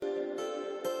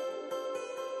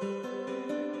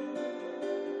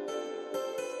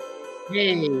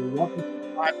Hey, welcome to the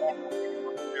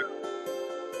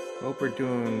Hope we're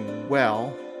doing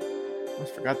well.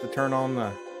 Almost forgot to turn on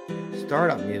the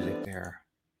startup music there.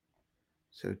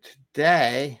 So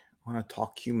today I want to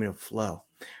talk cumulative flow.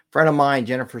 A friend of mine,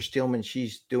 Jennifer Steelman,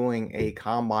 she's doing a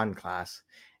Kanban class,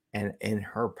 and in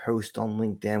her post on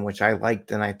LinkedIn, which I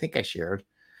liked and I think I shared,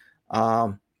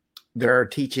 um, they're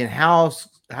teaching how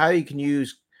you can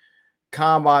use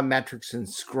Kanban metrics and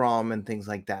Scrum and things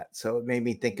like that. So it made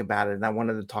me think about it. And I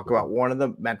wanted to talk about one of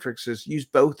the metrics is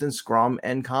used both in Scrum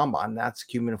and Kanban. That's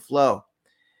cumulative flow.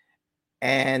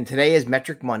 And today is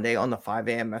Metric Monday on the 5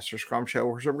 a.m. Master Scrum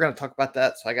Show. So we're going to talk about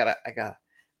that. So I got a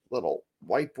little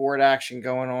whiteboard action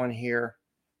going on here.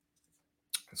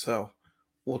 So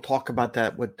we'll talk about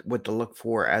that, what to look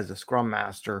for as a Scrum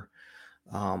Master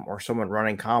or someone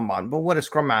running Kanban. But what a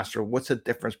Scrum Master? What's the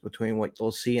difference between what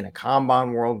you'll see in a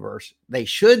Kanban world versus they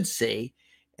should see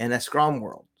in a Scrum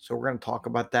world? So we're going to talk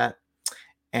about that.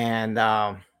 And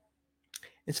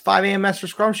it's 5 a.m. Master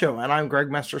Scrum Show, and I'm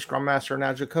Greg Master, Scrum Master and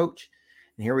Agile Coach.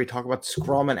 And here we talk about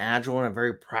Scrum and Agile in a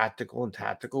very practical and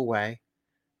tactical way.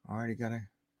 Already got a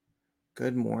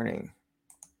good morning.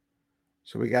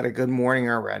 So we got a good morning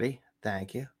already.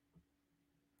 Thank you.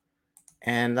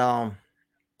 And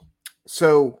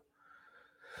so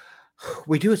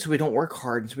we do it so we don't work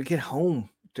hard, and so we get home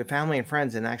to family and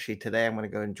friends. And actually today I'm going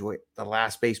to go enjoy the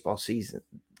last baseball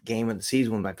game of the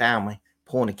season with my family,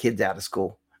 pulling the kids out of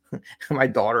school. My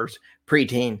daughter's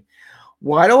preteen.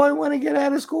 Why do I want to get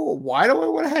out of school? Why do I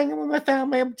want to hang out with my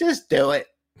family? Just do it.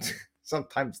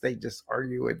 Sometimes they just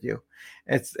argue with you.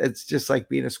 It's just like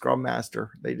being a Scrum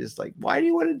Master. They just like, why do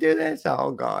you want to do this?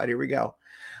 Oh God, here we go.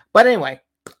 But anyway,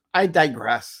 I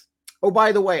digress. Oh,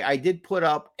 by the way, I did put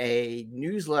up a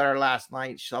newsletter last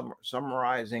night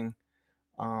summarizing.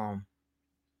 There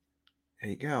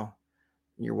you go.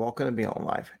 You're welcome to be on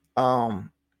live.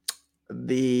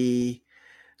 The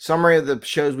summary of the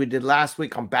shows we did last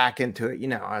week. I'm back into it. You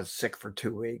know, I was sick for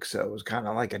 2 weeks, so it was kind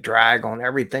of like a drag on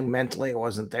everything. Mentally, I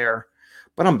wasn't there,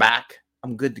 but I'm back.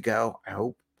 I'm good to go. I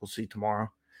hope we'll see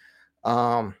tomorrow.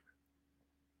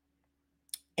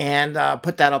 And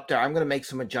put that up there. I'm going to make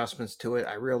some adjustments to it.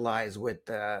 I realize with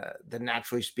the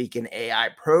Naturally Speaking AI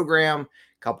program, a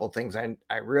couple of things I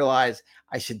realized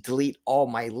I should delete all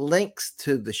my links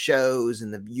to the shows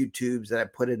and the YouTubes that I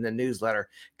put in the newsletter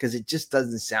because it just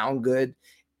doesn't sound good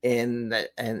in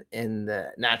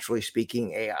the Naturally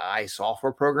Speaking AI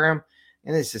software program.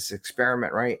 And it's this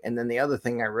experiment, right? And then the other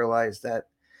thing I realized that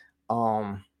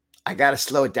I got to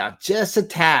slow it down just a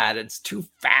tad. It's too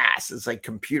fast. It's like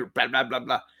computer, blah, blah, blah,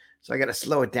 blah. So I got to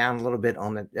slow it down a little bit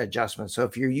on the adjustment. So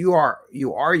if you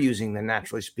are using the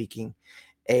Naturally Speaking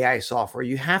AI software,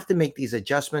 you have to make these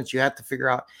adjustments. You have to figure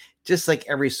out, just like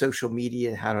every social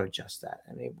media, how to adjust that.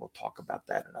 And maybe we'll talk about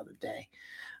that another day.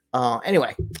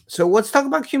 Anyway, so let's talk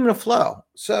about cumulative flow.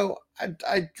 So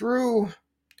I drew.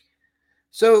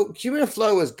 So cumulative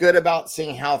flow is good about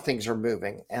seeing how things are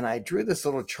moving. And I drew this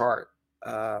little chart,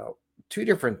 two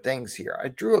different things here. I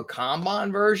drew a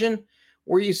Kanban version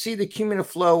where you see the cumulative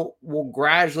flow will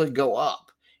gradually go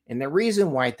up. And the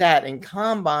reason why that in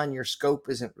Kanban, your scope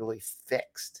isn't really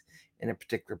fixed in a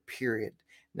particular period.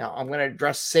 Now, I'm going to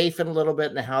address SAFe in a little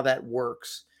bit and how that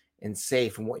works in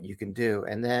SAFe and what you can do.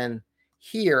 And then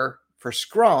here for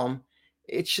Scrum,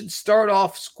 it should start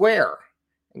off square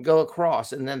and go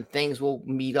across, and then things will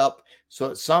meet up. So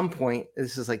at some point,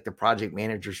 this is like the project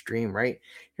manager's dream, right?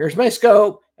 Here's my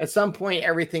scope. At some point,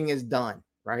 everything is done,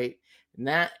 right?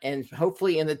 And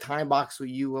hopefully in the time box with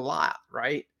you a lot,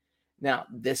 right? Now,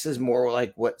 this is more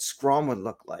like what Scrum would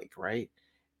look like, right?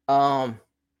 So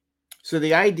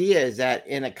the idea is that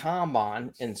in a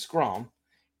Kanban in Scrum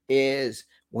is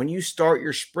when you start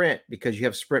your sprint, because you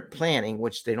have sprint planning,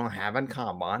 which they don't have in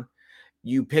Kanban,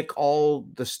 you pick all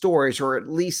the stories or at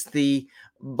least the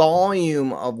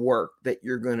volume of work that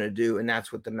you're going to do. And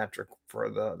that's what the metric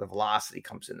for the velocity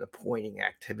comes in, the pointing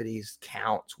activities,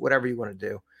 counts, whatever you want to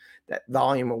do, that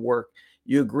volume of work.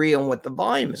 You agree on what the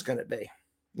volume is going to be.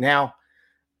 Now,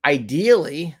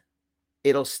 ideally,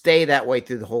 it'll stay that way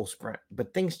through the whole sprint,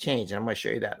 but things change. And I'm going to show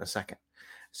you that in a second.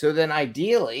 So then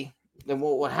ideally, then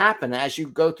what will happen as you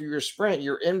go through your sprint,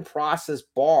 your in-process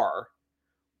bar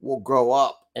will grow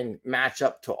up and match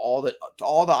up to all the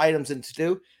items in to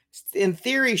do. In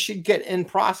theory, should get in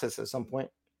process at some point.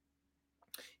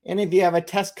 And if you have a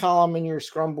test column in your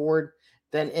Scrum board,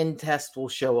 then in test will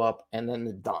show up and then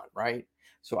the done, right?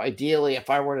 So ideally, if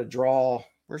I were to draw,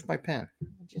 where's my pen? I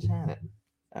just had it.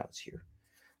 Oh, it's here.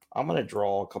 I'm going to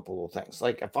draw a couple of things.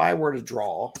 Like if I were to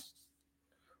draw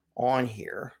on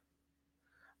here,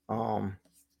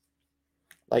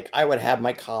 like I would have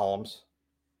my columns.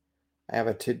 I have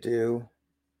a to-do,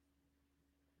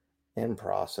 in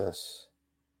process,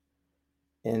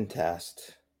 in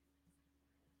test,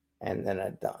 and then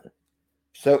a done.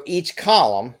 So each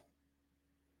column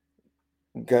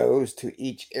goes to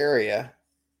each area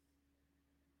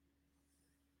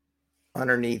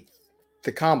underneath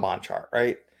the Kanban chart,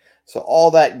 right? So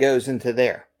all that goes into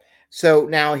there. So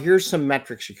now here's some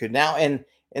metrics you could now in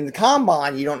the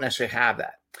Kanban, you don't necessarily have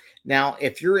that. Now,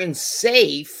 if you're in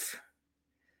safe,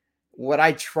 what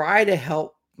I try to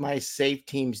help my safe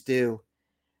teams do,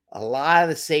 a lot of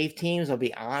the safe teams, I'll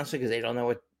be honest, because they don't know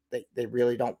what they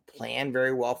really don't plan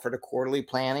very well for the quarterly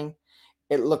planning.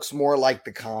 It looks more like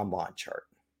the Kanban chart.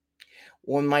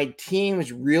 When my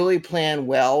teams really plan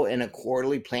well in a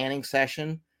quarterly planning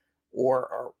session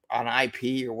or on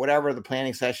IP or whatever the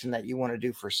planning session that you want to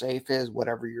do for safe is,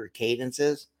 whatever your cadence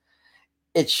is,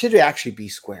 it should actually be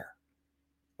square.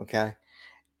 Okay.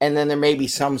 And then there may be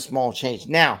some small change.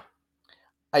 Now,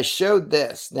 I showed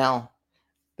this. Now,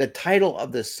 the title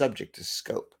of this subject is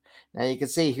scope. Now, you can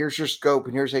see here's your scope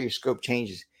and here's how your scope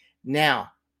changes.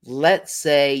 Now, let's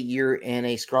say you're in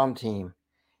a Scrum team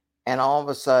and all of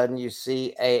a sudden you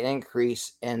see an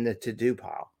increase in the to-do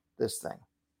pile, this thing.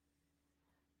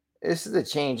 This is a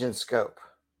change in scope,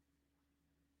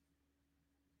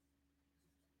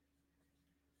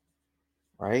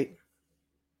 right?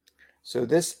 So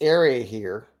this area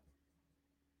here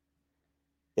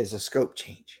is a scope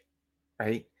change,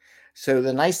 right? So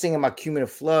the nice thing about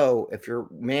cumulative flow, if you're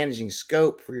managing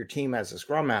scope for your team as a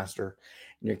scrum master,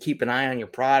 and you're keeping an eye on your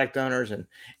product owners and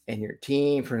your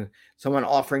team, from someone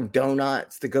offering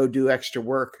donuts to go do extra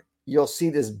work, you'll see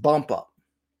this bump up.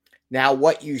 Now,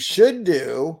 what you should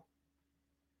do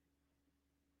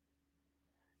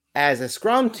as a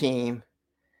scrum team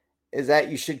is that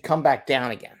you should come back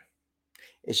down again.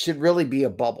 It should really be a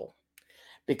bubble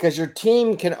because your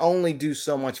team can only do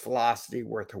so much velocity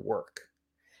worth of work.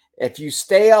 If you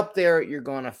stay up there, you're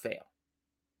going to fail.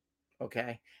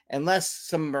 Okay. Unless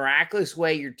some miraculous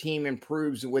way your team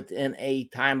improves within a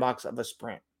time box of a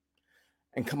sprint.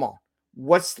 And come on,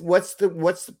 what's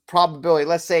the probability?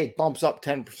 Let's say it bumps up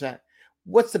 10%.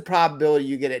 What's the probability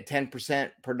you get a 10%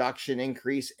 production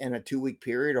increase in a 2-week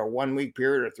period or 1-week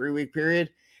period or 3-week period?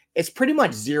 It's pretty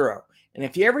much zero. And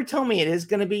if you ever tell me it is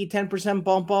going to be 10%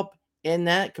 bump up in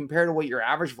that compared to what your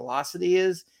average velocity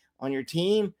is on your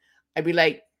team, I'd be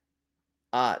like,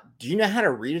 do you know how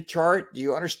to read a chart? Do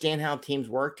you understand how teams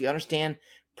work? Do you understand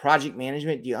project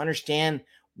management? Do you understand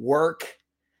work?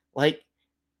 Like,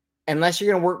 unless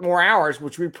you're going to work more hours,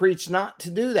 which we preach not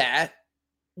to do that,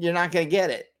 you're not going to get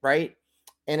it, right?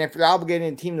 And if you're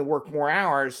obligating a team to work more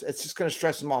hours, it's just going to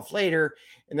stress them off later,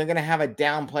 and they're going to have a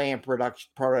downplay in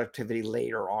productivity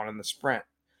later on in the sprint.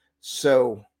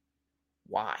 So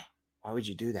why? Why would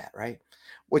you do that, right?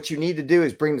 What you need to do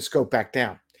is bring the scope back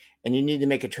down, and you need to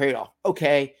make a trade-off.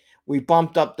 Okay, we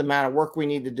bumped up the amount of work we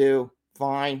need to do.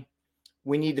 Fine.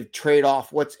 We need to trade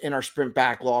off what's in our sprint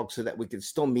backlog so that we can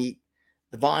still meet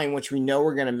the volume which we know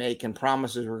we're going to make and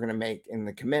promises we're going to make in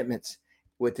the commitments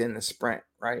within the sprint,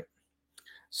 right?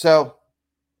 So,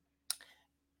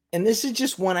 and this is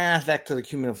just one aspect of the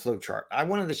cumulative flow chart. I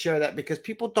wanted to share that because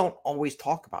people don't always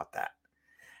talk about that.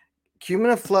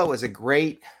 Cumulative flow is a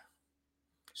great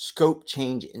scope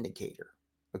change indicator.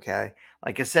 Okay.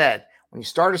 Like I said, when you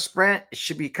start a sprint, it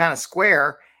should be kind of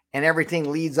square and everything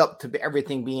leads up to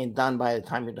everything being done by the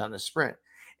time you're done the sprint.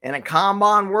 In a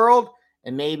Kanban world,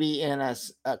 and maybe in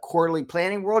a quarterly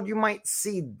planning world, you might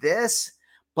see this,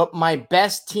 but my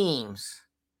best teams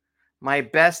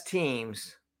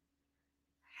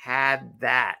had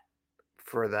that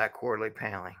for that quarterly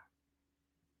planning.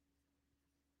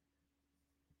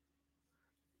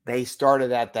 They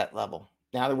started at that level.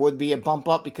 Now there would be a bump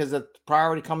up because the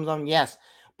priority comes on, yes,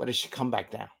 but it should come back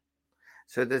down.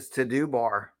 So this to-do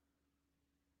bar,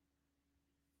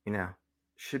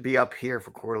 should be up here for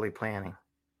quarterly planning,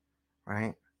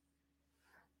 right?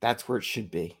 That's where it should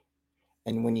be.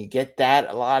 And when you get that,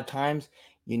 a lot of times,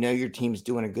 your team's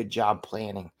doing a good job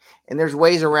planning. And there's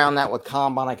ways around that with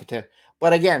Kanban, I could tell.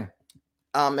 But again,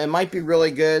 it might be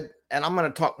really good. And I'm going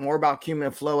to talk more about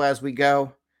cumulative flow as we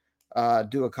go.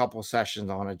 Do a couple sessions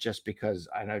on it just because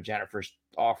I know Jennifer's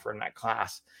offering that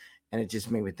class and it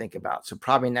just made me think about. So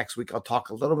probably next week, I'll talk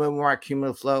a little bit more about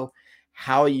cumulative flow,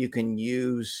 how you can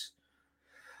use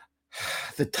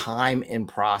the time in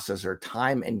process or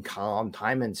time in column,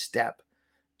 time in step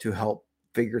to help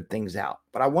figure things out.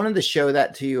 But I wanted to show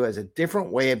that to you as a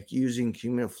different way of using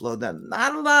cumulative flow that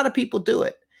not a lot of people do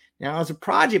it. Now, as a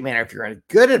project manager, if you're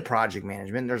good at project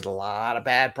management, there's a lot of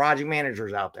bad project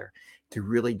managers out there who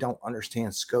really don't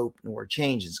understand scope nor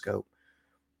change in scope.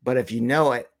 But if you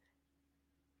know it,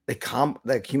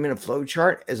 the cumulative flow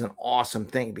chart is an awesome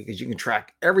thing because you can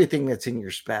track everything that's in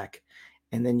your spec,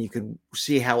 and then you can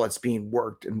see how it's being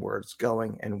worked and where it's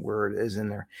going and where it is in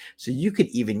there. So you could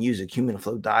even use a cumulative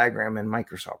flow diagram in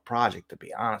Microsoft Project, to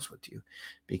be honest with you,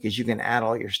 because you can add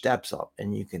all your steps up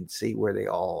and you can see where they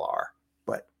all are.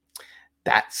 But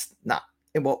that's not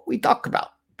what we talk about,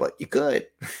 but you could.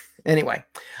 Anyway,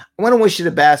 I want to wish you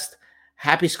the best.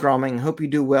 Happy scrumming. Hope you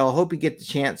do well. Hope you get the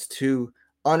chance to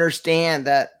understand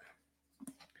that.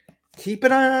 Keep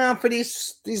an eye out for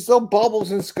these little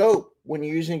bubbles in scope when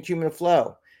you're using cumulative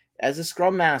flow. As a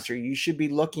Scrum Master, you should be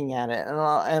looking at it.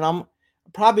 And I'm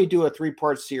probably do a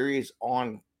 3-part series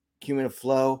on cumulative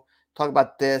flow. Talk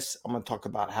about this. I'm going to talk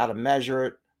about how to measure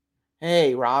it.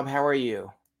 Hey, Rob, how are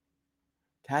you?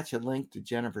 Attach a link to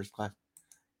Jennifer's class.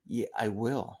 Yeah, I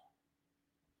will.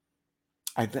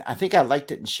 I think I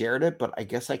liked it and shared it, but I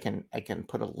guess I can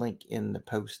put a link in the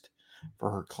post for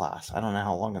her class. I don't know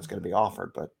how long it's going to be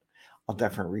offered, but I'll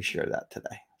definitely reshare that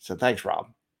today. So thanks, Rob.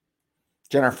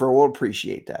 Jennifer will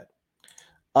appreciate that.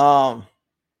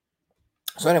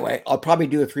 So anyway, I'll probably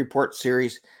do a 3-part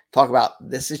series, talk about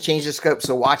this has changed the scope.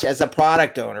 So watch as a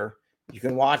product owner, you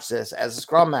can watch this as a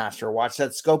Scrum Master, watch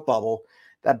that scope bubble.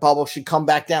 That bubble should come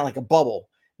back down like a bubble,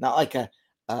 not like a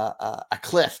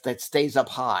cliff that stays up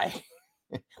high,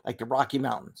 like the Rocky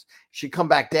Mountains. It should come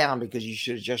back down because you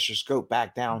should adjust your scope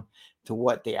back down to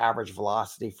what the average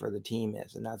velocity for the team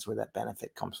is. And that's where that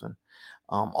benefit comes from.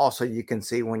 Also, you can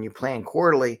see when you plan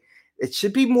quarterly, it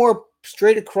should be more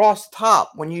straight across the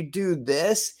top. When you do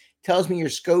this, tells me your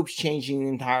scope's changing the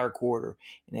entire quarter.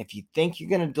 And if you think you're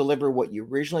going to deliver what you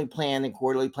originally planned in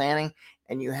quarterly planning,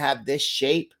 and you have this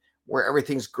shape where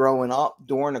everything's growing up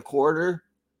during a quarter,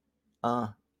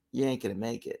 you ain't going to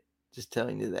make it. Just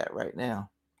telling you that right now.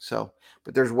 So,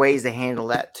 but there's ways to handle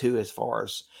that too, as far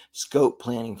as scope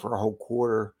planning for a whole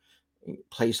quarter,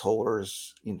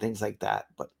 placeholders and things like that.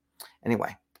 But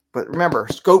anyway, but remember,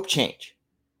 scope change.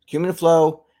 Cumulative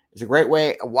flow is a great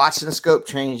way of watching the scope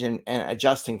change and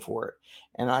adjusting for it.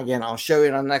 And again, I'll show you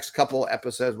in the next couple of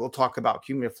episodes. We'll talk about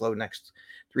cumulative flow next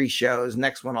 3 shows.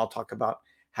 Next one, I'll talk about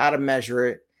how to measure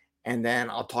it. And then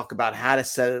I'll talk about how to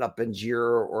set it up in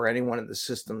Jira or any one of the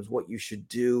systems, what you should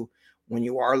do when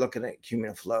you are looking at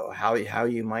cumulative flow, how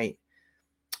you might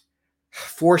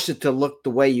force it to look the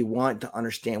way you want to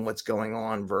understand what's going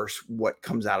on versus what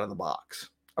comes out of the box.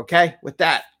 Okay, with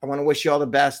that, I want to wish you all the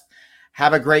best.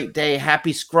 Have a great day.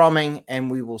 Happy scrumming, and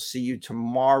we will see you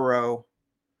tomorrow.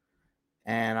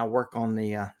 And I'll work on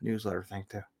the newsletter thing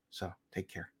too. So take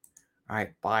care. All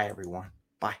right, bye, everyone.